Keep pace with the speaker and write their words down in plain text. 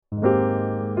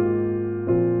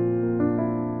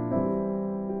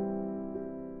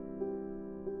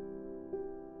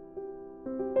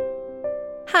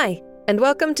Hi, and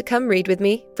welcome to Come Read With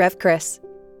Me, Rev Chris.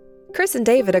 Chris and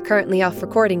David are currently off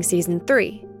recording Season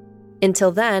 3.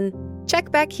 Until then,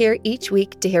 check back here each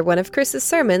week to hear one of Chris's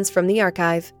sermons from the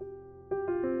archive.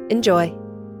 Enjoy.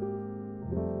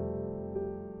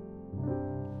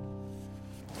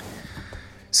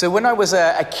 So when I was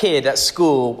a kid at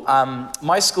school,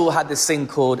 my school had this thing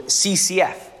called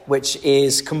CCF, which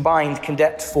is Combined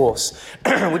Cadet Force,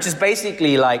 which is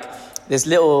basically like this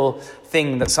little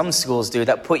thing that some schools do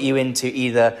that put you into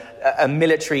either a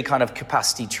military kind of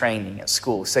capacity training at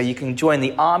school. So you can join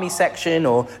the Army section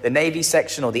or the Navy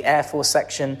section or the Air Force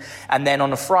section. And then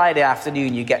on a Friday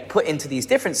afternoon, you get put into these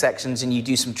different sections and you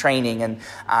do some training.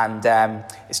 And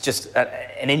it's just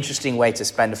an interesting way to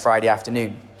spend a Friday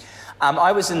afternoon.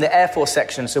 I was in the Air Force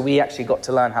section, so we actually got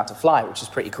to learn how to fly, which is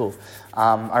pretty cool.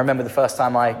 I remember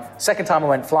the second time I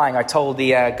went flying, I told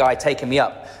the guy taking me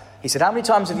up, he said, "How many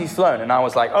times have you flown?" And I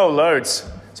was like, "Oh, loads."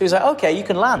 So he was like, "Okay, you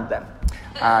can land then."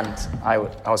 And I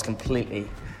was completely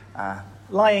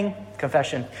lying,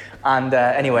 confession. And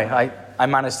anyway, I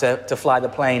managed to fly the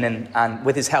plane and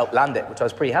with his help land it, which I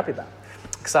was pretty happy about.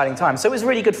 Exciting time. So it was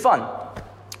really good fun.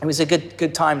 It was a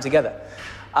good time together.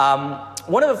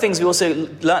 One of the things we also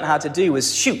learned how to do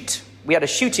was shoot. We had a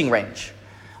shooting range.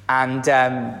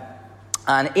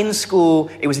 And in school,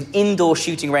 it was an indoor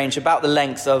shooting range about the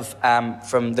length of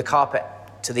from the carpet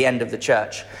to the end of the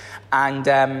church.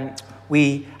 And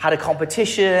we had a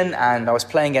competition, and I was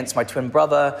playing against my twin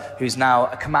brother, who's now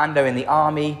a commando in the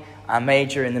army, a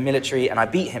major in the military, and I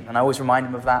beat him. And I always remind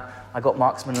him of that. I got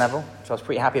marksman level, which I was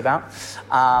pretty happy about.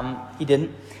 He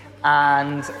didn't.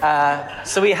 And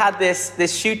so we had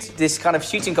this kind of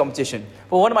shooting competition.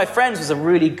 But one of my friends was a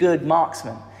really good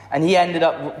marksman. And he ended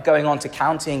up going on to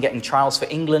county and getting trials for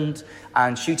England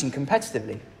and shooting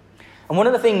competitively. And one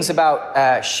of the things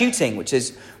about shooting, which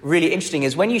is really interesting,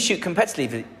 is when you shoot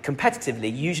competitively, you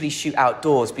usually shoot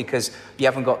outdoors because you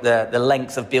haven't got the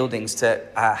length of buildings to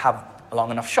have a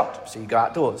long enough shot. So you go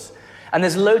outdoors. And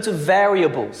there's loads of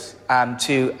variables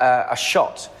to a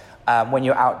shot when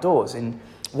you're outdoors. And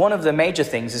one of the major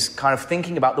things is kind of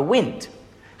thinking about the wind,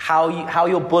 how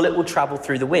your bullet will travel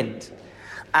through the wind.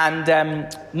 And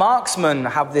marksmen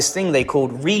have this thing they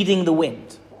called reading the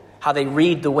wind, how they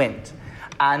read the wind.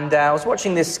 And I was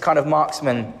watching this kind of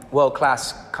marksman,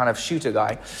 world-class kind of shooter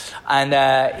guy,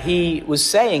 and he was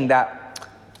saying that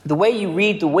the way you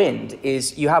read the wind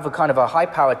is you have a kind of a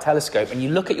high-powered telescope, and you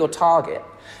look at your target,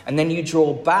 and then you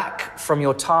draw back from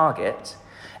your target,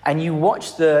 and you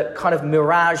watch the kind of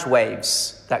mirage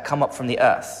waves that come up from the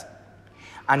earth.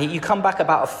 And you come back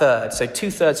about a third, so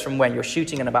 2/3 from when you're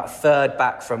shooting and about a third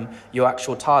back from your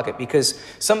actual target. Because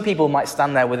some people might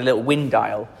stand there with a little wind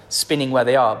dial spinning where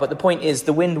they are. But the point is,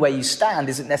 the wind where you stand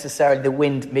isn't necessarily the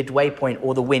wind midway point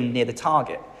or the wind near the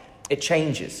target. It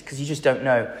changes because you just don't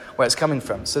know where it's coming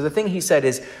from. So the thing he said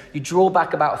is, you draw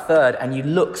back about a third and you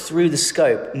look through the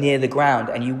scope near the ground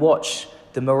and you watch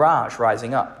the mirage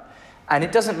rising up. And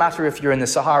it doesn't matter if you're in the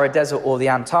Sahara Desert or the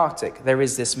Antarctic. There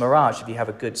is this mirage if you have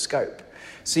a good scope.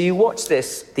 So you watch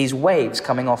these waves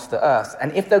coming off the earth,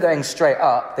 and if they're going straight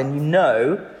up, then you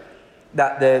know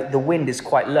that the wind is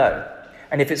quite low.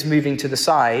 And if it's moving to the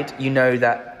side, you know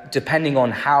that depending on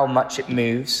how much it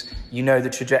moves, you know the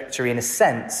trajectory in a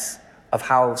sense of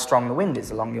how strong the wind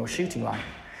is along your shooting line.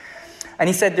 And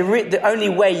he said the only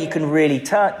way you can really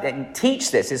teach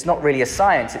this, it's not really a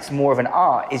science, it's more of an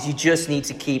art, is you just need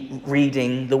to keep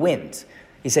reading the wind.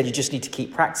 He said you just need to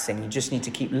keep practicing, you just need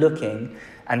to keep looking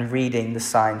and reading the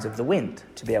signs of the wind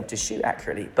to be able to shoot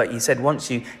accurately. But he said once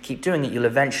you keep doing it, you'll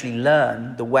eventually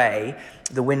learn the way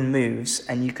the wind moves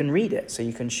and you can read it so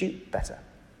you can shoot better.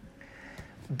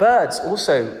 Birds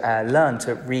also learn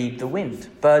to read the wind.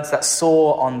 Birds that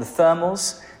soar on the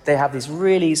thermals, they have these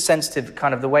really sensitive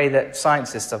kind of the way that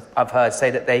scientists I've heard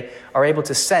say that they are able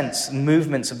to sense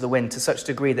movements of the wind to such a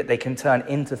degree that they can turn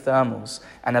into thermals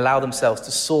and allow themselves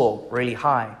to soar really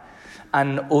high.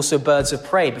 And also birds of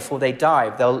prey, before they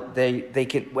dive, they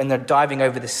can, when they're diving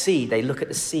over the sea, they look at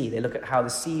the sea, they look at how the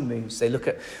sea moves, they look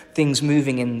at things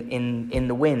moving in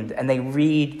the wind, and they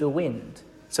read the wind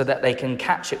so that they can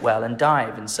catch it well and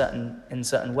dive in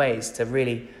certain ways to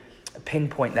really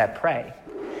pinpoint their prey.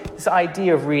 This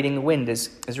idea of reading the wind is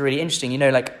really interesting. You know,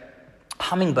 like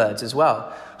hummingbirds as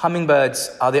well.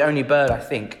 Hummingbirds are the only bird, I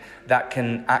think, that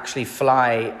can actually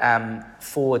fly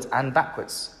forwards and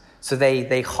backwards. So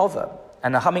they hover.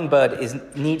 And a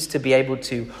hummingbird needs to be able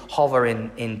to hover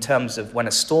in terms of when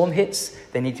a storm hits,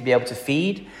 they need to be able to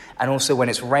feed. And also when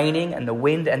it's raining and the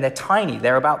wind, and they're tiny.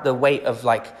 They're about the weight of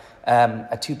like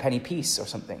a 2-penny piece or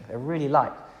something. They're really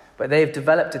light. But they've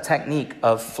developed a technique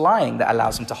of flying that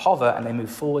allows them to hover and they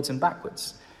move forwards and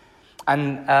backwards.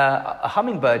 And a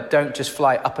hummingbird don't just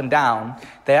fly up and down.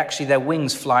 Their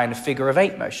wings fly in a figure of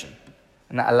 8 motion.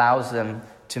 And that allows them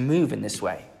to move in this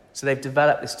way. So they've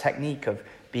developed this technique of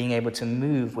being able to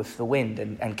move with the wind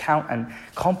and count and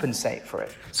compensate for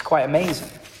it. It's quite amazing.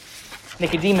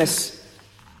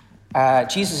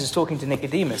 Jesus is talking to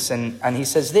Nicodemus, and he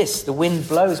says this: the wind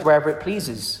blows wherever it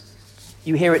pleases.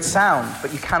 You hear its sound,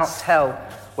 but you cannot tell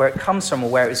where it comes from or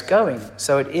where it is going.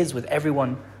 So it is with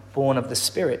everyone born of the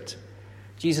Spirit.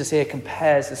 Jesus here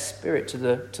compares the Spirit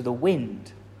to the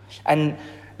wind. And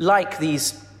like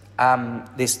these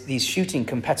shooting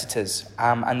competitors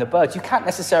and the birds, you can't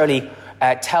necessarily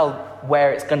tell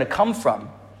where it's going to come from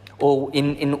or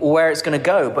where it's going to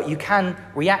go, but you can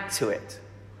react to it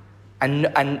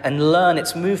and learn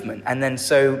its movement, and then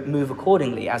so move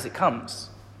accordingly as it comes.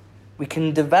 We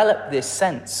can develop this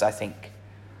sense, I think,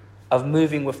 of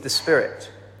moving with the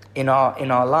Spirit in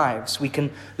our lives. We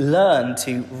can learn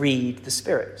to read the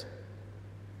Spirit.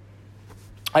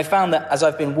 I found that as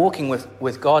I've been walking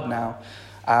with God now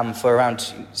for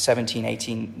around 17,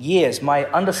 18 years, my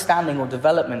understanding or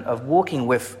development of walking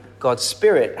with God's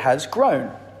Spirit has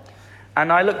grown.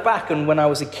 And I look back and when I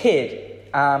was a kid,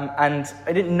 and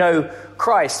I didn't know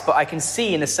Christ, but I can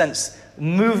see, in a sense,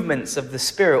 movements of the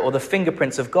Spirit or the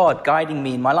fingerprints of God guiding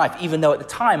me in my life, even though at the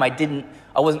time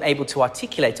I wasn't able to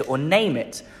articulate it or name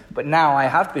it. But now I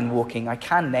have been walking, I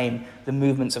can name the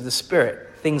movements of the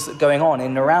Spirit, things that are going on in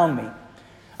and around me.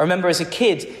 I remember as a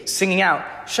kid singing out,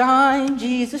 "Shine,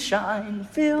 Jesus, shine,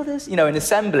 feel this," in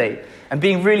assembly, and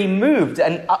being really moved.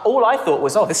 And all I thought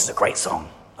was, oh, this is a great song.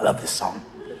 I love this song.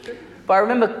 But I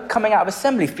remember coming out of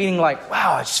assembly feeling like,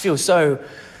 wow, I just feel so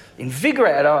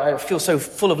invigorated. I feel so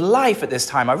full of life at this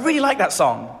time. I really like that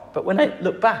song. But when I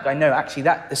look back, I know actually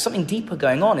that there's something deeper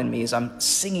going on in me as I'm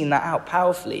singing that out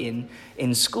powerfully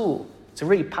in school. It's a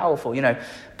really powerful,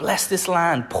 bless this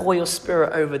land, pour your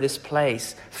Spirit over this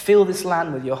place, fill this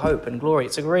land with your hope and glory.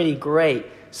 It's a really great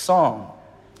song.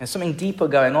 There's something deeper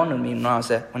going on in me when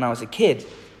I was a kid.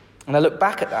 And I look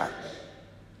back at that.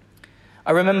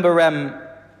 I remember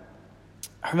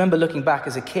looking back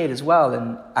as a kid as well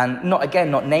and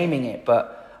not naming it,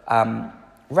 but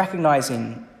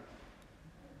recognizing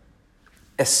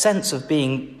a sense of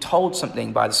being told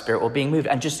something by the Spirit or being moved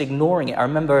and just ignoring it. I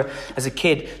remember as a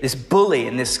kid, this bully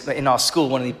in our school,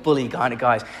 one of the bully kind of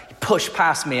guys, he pushed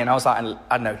past me and I was like,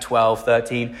 I don't know, 12,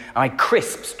 13, and my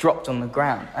crisps dropped on the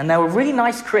ground. And they were really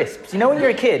nice crisps. When you're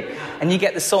a kid and you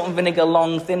get the salt and vinegar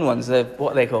long thin ones,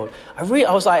 what are they called? I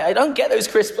was like, I don't get those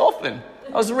crisps often.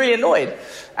 I was really annoyed.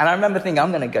 And I remember thinking, I'm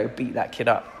going to go beat that kid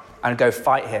up and go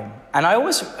fight him. And I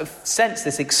always sensed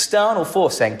this external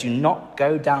force saying, do not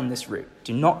go down this route.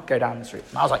 Do not go down this route.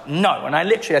 And I was like, no. And I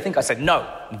think I said, no,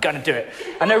 I'm going to do it.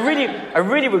 And I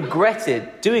really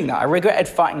regretted doing that. I regretted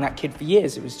fighting that kid for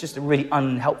years. It was just a really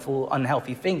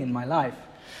unhealthy thing in my life.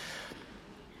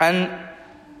 And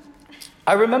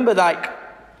I remember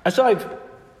as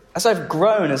I've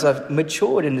grown, as I've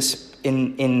matured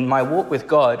in my walk with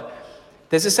God,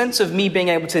 there's a sense of me being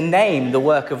able to name the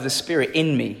work of the Spirit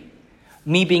in me.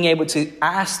 Me being able to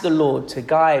ask the Lord to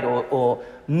guide or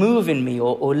move in me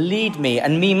or lead me,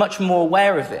 and me much more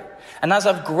aware of it. And as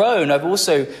I've grown, I've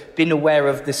also been aware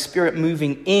of the Spirit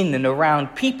moving in and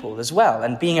around people as well,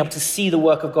 and being able to see the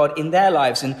work of God in their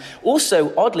lives, and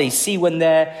also, oddly, see when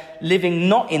they're living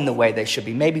not in the way they should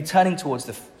be, maybe turning towards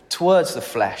the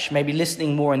flesh, maybe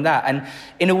listening more in that. And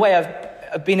in a way,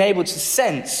 I've been able to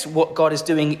sense what God is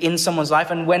doing in someone's life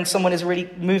and when someone is really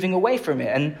moving away from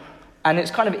it. And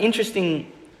it's kind of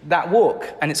interesting, that walk,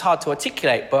 and it's hard to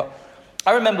articulate. But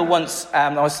I remember once I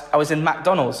was in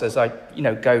McDonald's, as I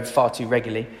go far too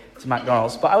regularly to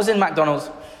McDonald's. But I was in McDonald's,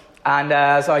 and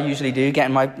as I usually do,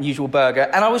 getting my usual burger.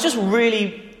 And I was just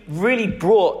really, really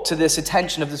brought to this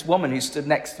attention of this woman who stood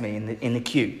next to me in the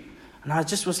queue. And I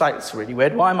just was like, it's really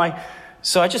weird. Why am I...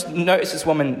 So I just noticed this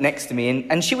woman next to me,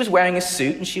 and she was wearing a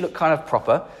suit, and she looked kind of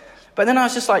proper. But then I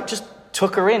was just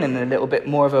took her in a little bit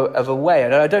more of a way.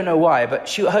 And I don't know why, but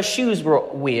her shoes were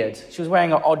weird. She was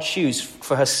wearing odd shoes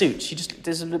for her suit.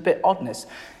 There's a little bit oddness.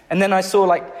 And then I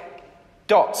saw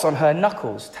dots on her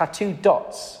knuckles, tattooed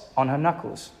dots on her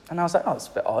knuckles. And I was like, oh, that's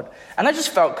a bit odd. And I just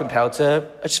felt I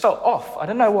just felt off. I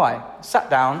don't know why. I sat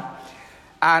down,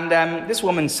 and this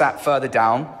woman sat further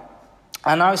down,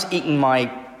 and I was eating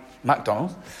my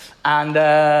McDonald's,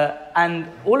 and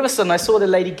all of a sudden I saw the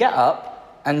lady get up,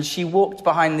 and she walked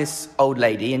behind this old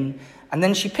lady, and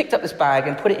then she picked up this bag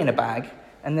and put it in a bag,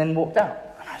 and then walked out.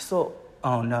 And I thought,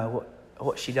 oh no,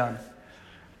 what's she done?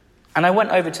 And I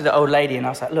went over to the old lady, and I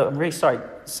was like, look, I'm really sorry,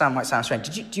 might sound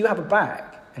strange. Do you have a bag?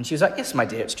 And she was like, yes, my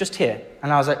dear, it's just here.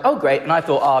 And I was like, oh, great. And I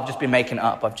thought, I've just been making it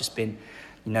up. I've just been,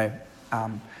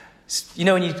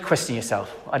 When you question yourself,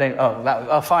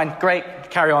 fine, great,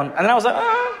 carry on. And then I was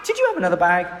like, did you have another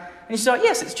bag? And she's like,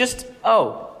 yes, it's just,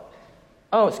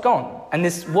 it's gone. And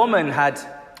this woman had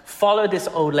followed this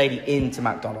old lady into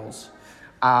McDonald's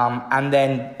and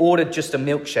then ordered just a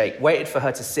milkshake, waited for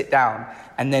her to sit down,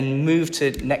 and then moved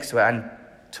to next to her and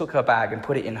took her bag and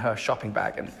put it in her shopping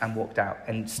bag and walked out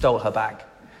and stole her bag.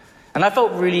 And I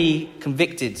felt really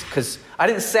convicted because I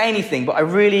didn't say anything, but I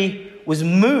really was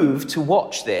moved to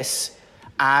watch this.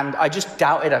 And I just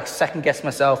doubted, I second-guessed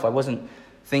myself. I wasn't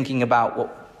thinking about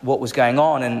what was going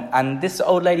on. And this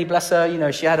old lady, bless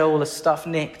her, she had all the stuff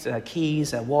nicked, her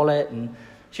keys, her wallet, and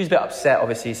she was a bit upset,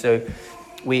 obviously, so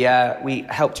we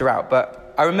helped her out.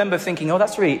 But I remember thinking,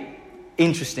 that's really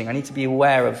interesting. I need to be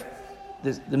aware of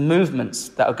the movements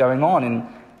that are going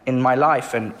on in my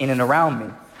life and in and around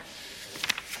me.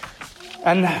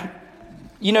 And,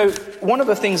 one of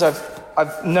the things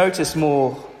I've noticed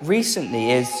more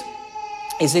recently is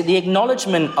that the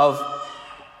acknowledgement of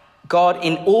God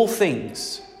in all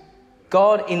things,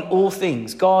 God in all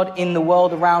things, God in the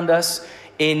world around us,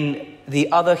 in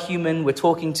the other human we're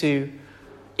talking to,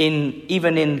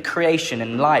 even in creation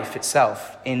and life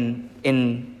itself,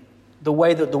 in the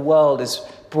way that the world is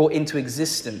brought into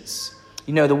existence.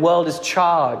 The world is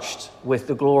charged with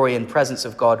the glory and presence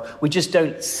of God. We just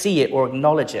don't see it or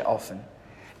acknowledge it often.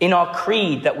 In our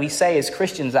creed that we say as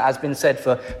Christians, that has been said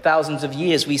for thousands of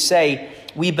years, we say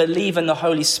we believe in the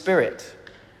Holy Spirit,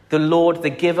 the Lord, the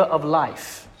giver of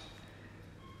life,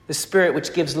 the Spirit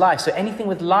which gives life. So anything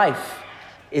with life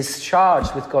is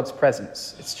charged with God's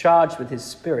presence. It's charged with his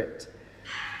Spirit.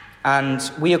 And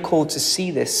we are called to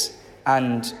see this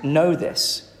and know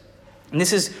this. And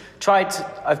this is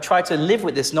I've tried to live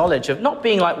with this knowledge of not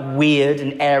being like weird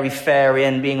and airy-fairy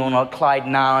and being on like Clyde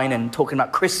 9 and talking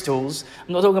about crystals.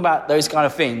 I'm not talking about those kind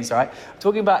of things, right? I'm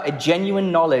talking about a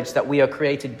genuine knowledge that we are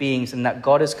created beings and that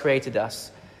God has created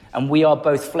us. And we are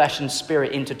both flesh and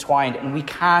spirit intertwined, and we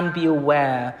can be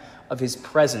aware of his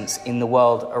presence in the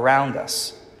world around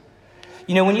us.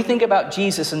 When you think about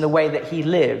Jesus and the way that he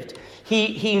lived,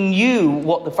 he knew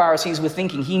what the Pharisees were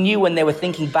thinking. He knew when they were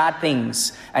thinking bad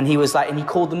things, and he was like, and he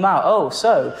called them out.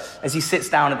 So as he sits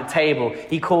down at the table,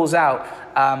 he calls out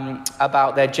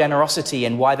about their generosity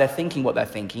and why they're thinking what they're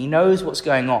thinking. He knows what's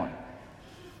going on.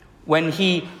 When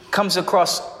he comes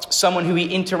across someone who he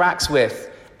interacts with,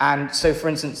 and so for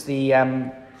instance,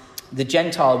 the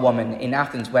Gentile woman in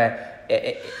Athens, where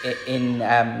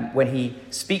when he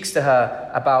speaks to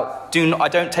her about, I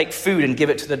don't take food and give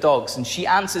it to the dogs. And she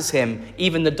answers him,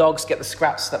 even the dogs get the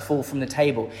scraps that fall from the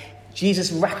table. Jesus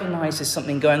recognizes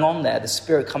something going on there, the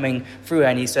Spirit coming through her.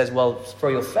 And he says, well, for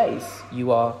your faith,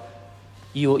 your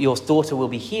daughter will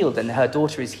be healed. And her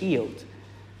daughter is healed.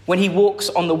 When he walks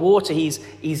on the water, he's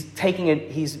taking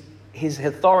his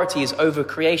authority is over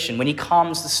creation. When he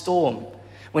calms the storm,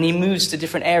 when he moves to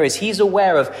different areas, he's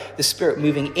aware of the Spirit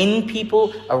moving in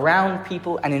people, around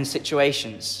people, and in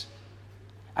situations.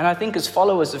 And I think as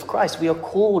followers of Christ, we are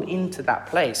called into that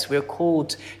place. We are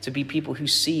called to be people who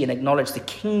see and acknowledge the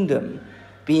kingdom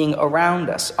being around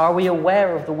us. Are we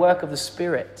aware of the work of the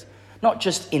Spirit? Not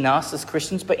just in us as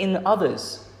Christians, but in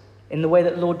others, in the way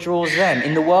that the Lord draws them,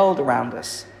 in the world around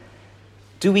us.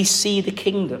 Do we see the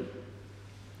kingdom?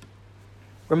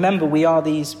 Remember, we are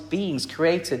these beings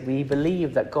created. We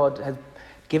believe that God has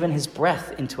given his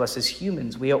breath into us as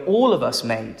humans. We are all of us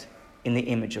made in the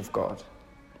image of God.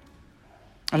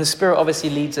 And the Spirit obviously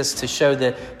leads us to show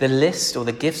the list or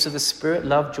the gifts of the Spirit: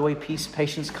 love, joy, peace,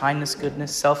 patience, kindness,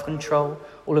 goodness, self-control,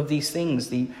 all of these things.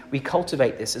 We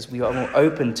cultivate this as we are more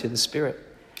open to the Spirit.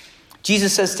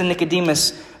 Jesus says to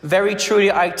Nicodemus, "Very truly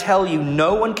I tell you,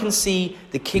 no one can see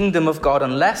the kingdom of God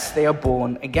unless they are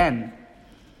born again."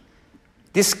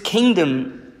 This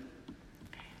kingdom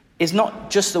is not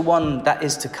just the one that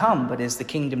is to come, but is the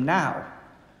kingdom now.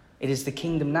 It is the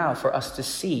kingdom now for us to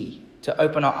see, to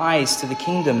open our eyes to the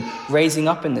kingdom raising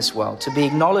up in this world, to be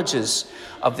acknowledgers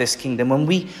of this kingdom. And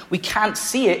we can't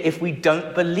see it if we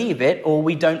don't believe it, or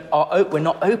we're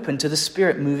not open to the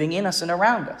Spirit moving in us and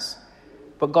around us.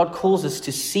 But God calls us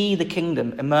to see the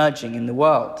kingdom emerging in the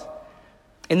world.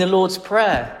 In the Lord's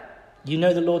Prayer, you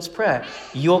know the Lord's Prayer.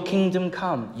 Your kingdom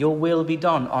come, your will be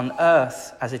done on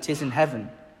earth as it is in heaven.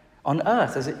 On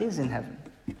earth as it is in heaven.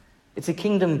 It's a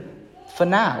kingdom for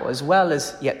now as well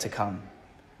as yet to come.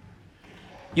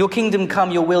 Your kingdom come,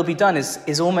 your will be done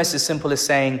is almost as simple as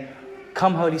saying,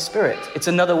 come Holy Spirit. It's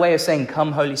another way of saying,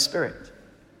 come Holy Spirit.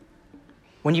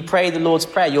 When you pray the Lord's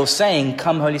Prayer, you're saying,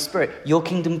 come Holy Spirit, your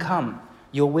kingdom come,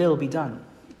 your will be done.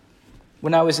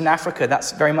 When I was in Africa,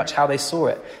 that's very much how they saw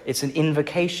it. It's an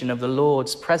invocation of the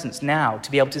Lord's presence now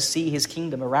to be able to see his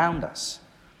kingdom around us.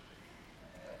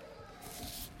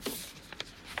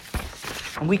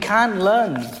 And we can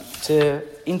learn to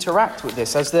interact with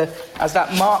this. As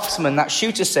that marksman, that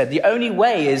shooter said, the only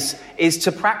way is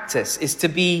to practice, is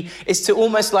to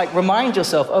almost like remind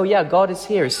yourself, oh yeah, God is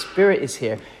here, his Spirit is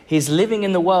here. He's living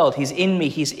in the world, he's in me,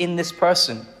 he's in this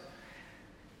person.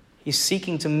 He's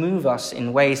seeking to move us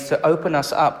in ways to open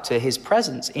us up to his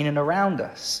presence in and around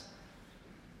us.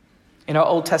 In our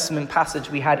Old Testament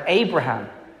passage, we had Abraham.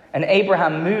 And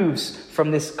Abraham moves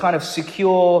from this kind of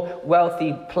secure,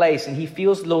 wealthy place, and he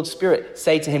feels the Lord's Spirit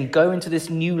say to him, go into this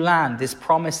new land, this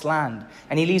promised land.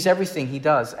 And he leaves everything he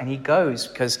does, and he goes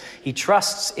because he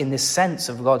trusts in this sense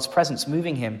of God's presence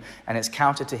moving him, and it's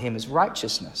counted to him as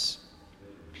righteousness.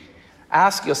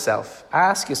 Ask yourself,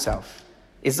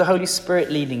 is the Holy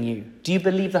Spirit leading you? Do you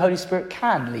believe the Holy Spirit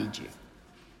can lead you?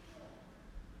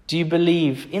 Do you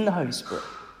believe in the Holy Spirit?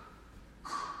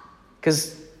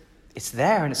 Because it's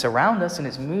there and it's around us and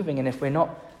it's moving. And if we're not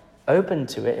open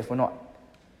to it, if we're not,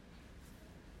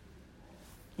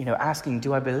 asking,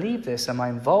 do I believe this? Am I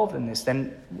involved in this?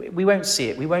 Then we won't see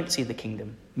it. We won't see the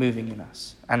kingdom moving in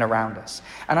us and around us.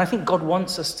 And I think God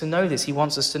wants us to know this. He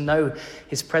wants us to know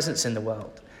his presence in the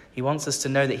world. He wants us to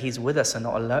know that he's with us and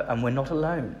not alone, and we're not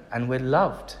alone, and we're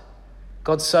loved.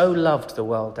 God so loved the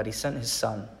world that he sent his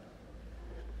son.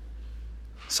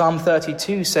 Psalm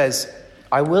 32 says,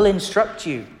 I will instruct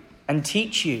you and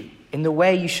teach you in the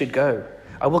way you should go.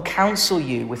 I will counsel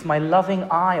you with my loving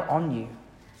eye on you.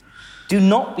 Do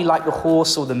not be like the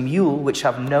horse or the mule, which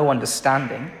have no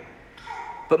understanding,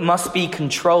 but must be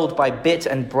controlled by bit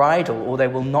and bridle, or they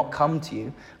will not come to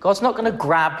you. God's not going to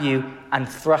grab you and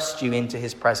thrust you into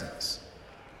his presence.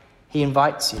 He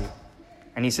invites you,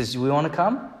 and he says, do we want to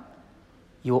come?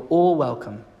 You're all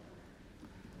welcome.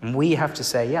 And we have to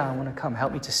say, yeah, I want to come.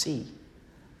 Help me to see.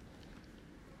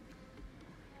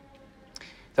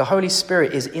 The Holy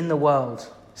Spirit is in the world,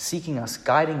 seeking us,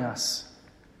 guiding us.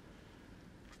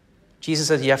 Jesus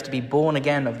says you have to be born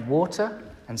again of water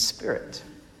and spirit.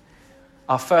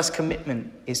 Our first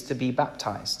commitment is to be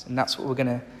baptized, and that's what we're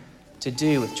going to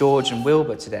do with George and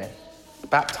Wilbur today.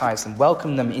 Baptize them,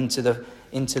 welcome them into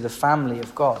the family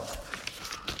of God,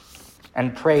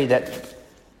 and pray that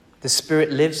the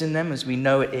Spirit lives in them as we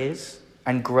know it is,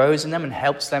 and grows in them and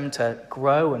helps them to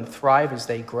grow and thrive as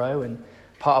they grow. And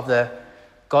part of the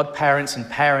godparents and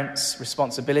parents'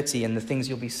 responsibility and the things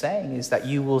you'll be saying is that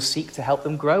you will seek to help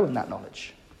them grow in that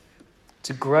knowledge.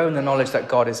 To grow in the knowledge that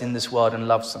God is in this world and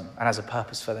loves them and has a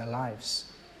purpose for their lives.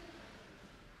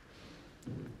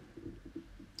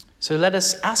 So let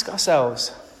us ask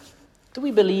ourselves, do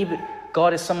we believe that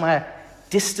God is somewhere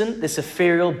distant, this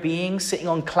ethereal being sitting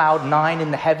on cloud 9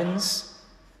 in the heavens,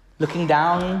 looking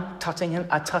down, tutting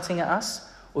at us?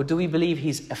 Or do we believe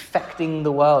he's affecting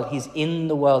the world, he's in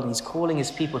the world, he's calling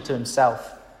his people to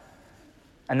himself,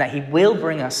 and that he will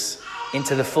bring us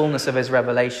into the fullness of his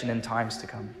revelation in times to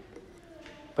come?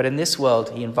 But in this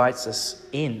world, he invites us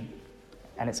in,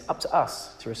 and it's up to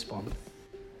us to respond.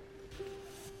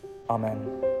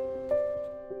 Amen.